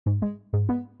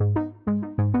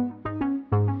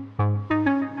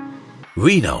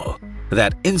We know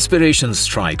that inspiration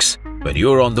strikes when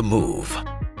you're on the move,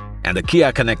 and the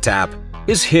Kia Connect app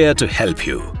is here to help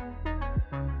you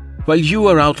while you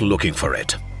are out looking for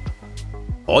it.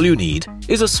 All you need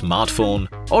is a smartphone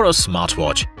or a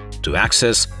smartwatch to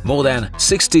access more than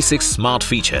 66 smart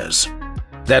features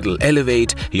that'll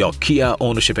elevate your Kia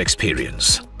ownership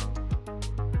experience.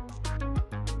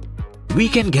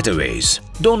 Weekend getaways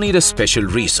don't need a special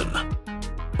reason,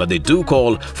 but they do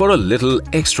call for a little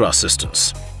extra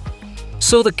assistance.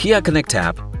 So the Kia Connect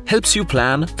app helps you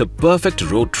plan the perfect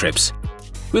road trips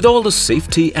with all the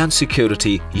safety and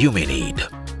security you may need.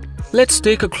 Let's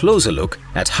take a closer look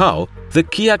at how the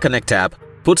Kia Connect app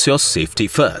puts your safety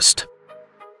first.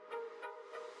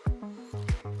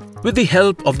 With the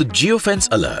help of the Geofence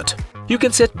Alert, you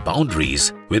can set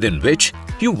boundaries within which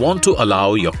you want to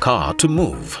allow your car to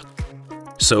move.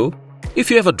 So, if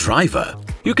you have a driver,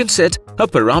 you can set a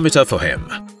parameter for him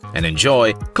and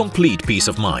enjoy complete peace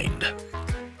of mind.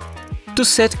 To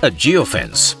set a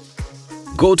geofence,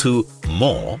 go to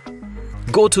More,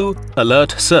 go to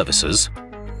Alert Services,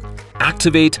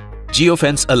 activate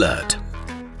Geofence Alert.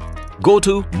 Go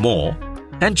to More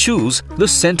and choose the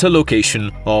center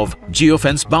location of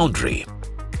geofence boundary.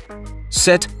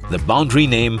 Set the boundary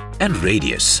name and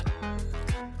radius.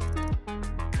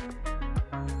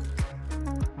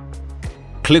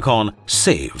 Click on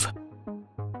Save.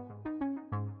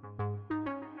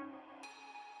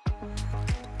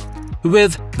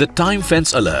 With the Time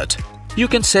Fence Alert, you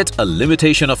can set a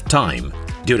limitation of time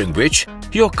during which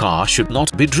your car should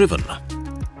not be driven.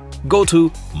 Go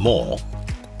to More,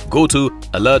 go to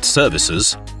Alert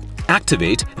Services,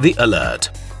 activate the alert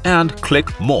and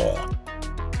click More.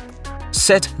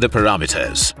 Set the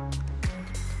parameters.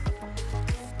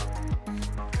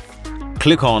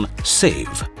 Click on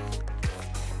Save.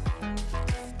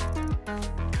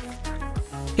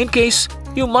 In case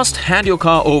you must hand your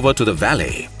car over to the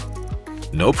valet,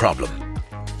 no problem.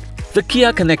 The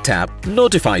Kia Connect app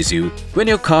notifies you when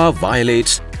your car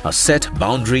violates a set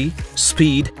boundary,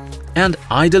 speed, and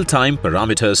idle time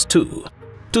parameters too.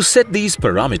 To set these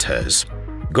parameters,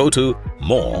 go to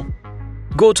More,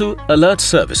 go to Alert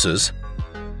Services,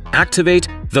 activate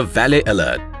the Valet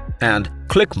Alert and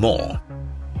click More.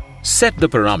 Set the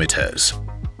parameters.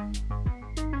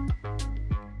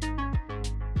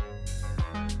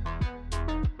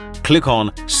 Click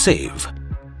on Save.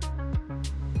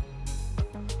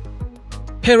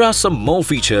 Here are some more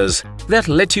features that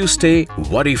let you stay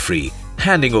worry-free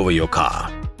handing over your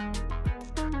car.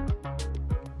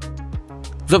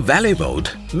 The Valet Mode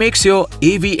makes your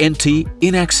AVNT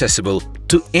inaccessible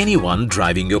to anyone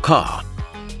driving your car.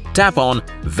 Tap on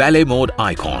Valet Mode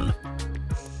icon.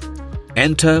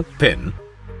 Enter PIN.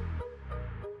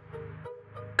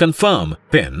 Confirm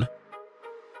PIN.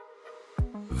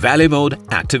 Valet Mode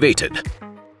activated.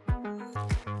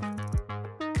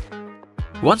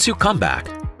 Once you come back,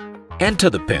 enter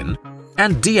the PIN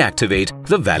and deactivate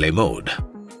the Valet Mode.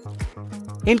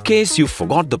 In case you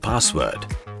forgot the password,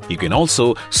 you can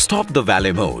also stop the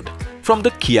Valet Mode from the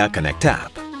Kia Connect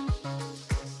app.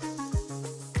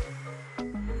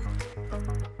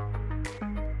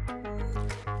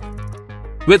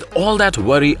 With all that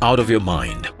worry out of your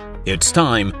mind, it's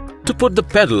time to put the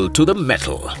pedal to the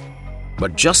metal.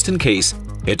 But just in case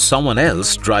it's someone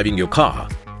else driving your car,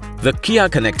 the Kia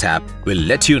Connect app will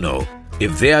let you know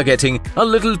if they are getting a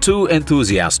little too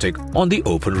enthusiastic on the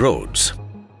open roads.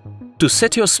 To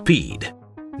set your speed,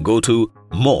 go to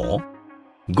More,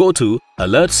 go to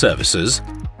Alert Services,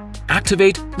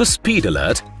 activate the speed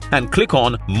alert and click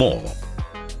on More.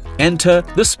 Enter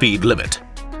the speed limit.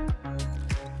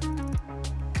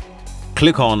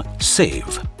 Click on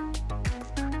Save.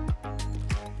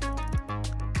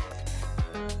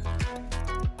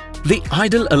 The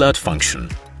Idle Alert function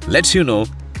lets you know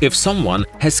if someone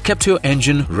has kept your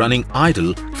engine running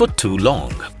idle for too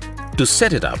long. To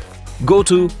set it up, go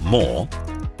to More,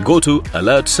 go to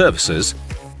Alert Services,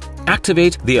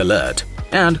 activate the alert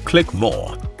and click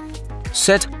More.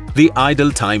 Set the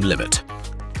idle time limit.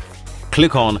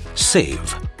 Click on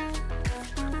Save.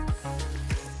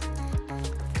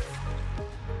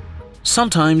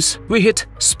 Sometimes we hit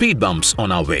speed bumps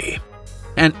on our way.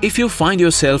 And if you find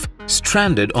yourself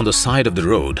stranded on the side of the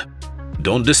road,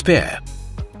 don't despair.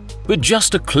 With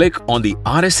just a click on the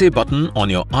RSA button on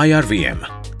your IRVM,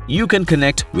 you can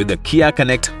connect with the Kia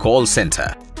Connect call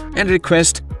center and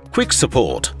request quick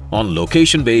support on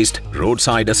location-based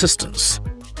roadside assistance.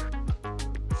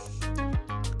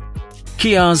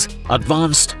 Kia's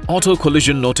advanced auto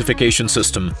collision notification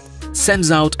system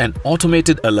sends out an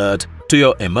automated alert to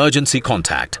your emergency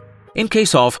contact in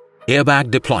case of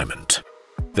airbag deployment.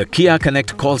 The Kia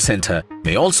Connect call center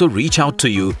may also reach out to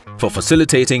you for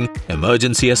facilitating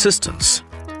emergency assistance.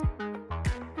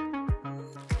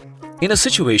 In a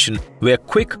situation where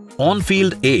quick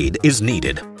on-field aid is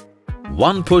needed,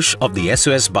 one push of the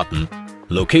SOS button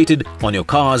located on your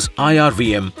car's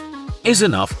IRVM is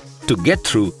enough to get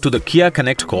through to the Kia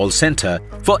Connect call center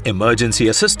for emergency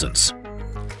assistance.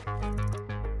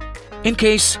 In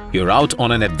case you're out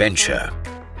on an adventure,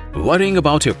 worrying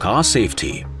about your car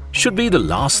safety should be the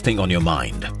last thing on your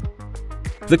mind.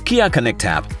 The Kia Connect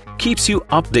app keeps you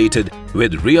updated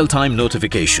with real-time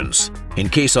notifications in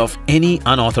case of any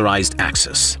unauthorized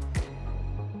access.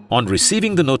 On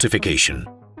receiving the notification,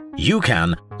 you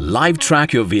can live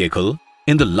track your vehicle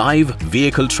in the Live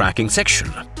Vehicle Tracking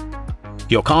section.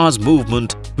 Your car's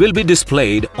movement will be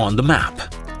displayed on the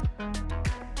map.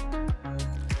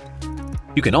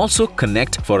 You can also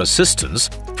connect for assistance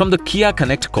from the Kia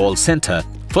Connect call center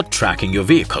for tracking your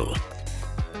vehicle.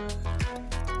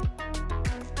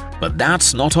 But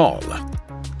that's not all.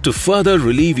 To further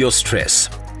relieve your stress,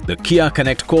 the Kia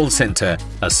Connect call center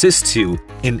assists you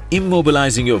in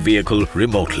immobilizing your vehicle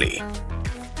remotely.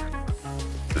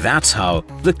 That's how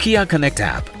the Kia Connect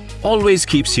app always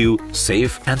keeps you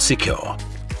safe and secure.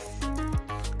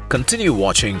 Continue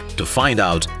watching to find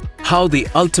out how the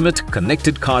ultimate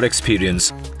connected car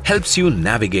experience helps you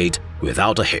navigate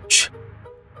without a hitch.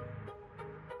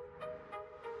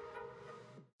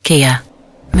 Kia,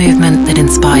 movement that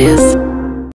inspires.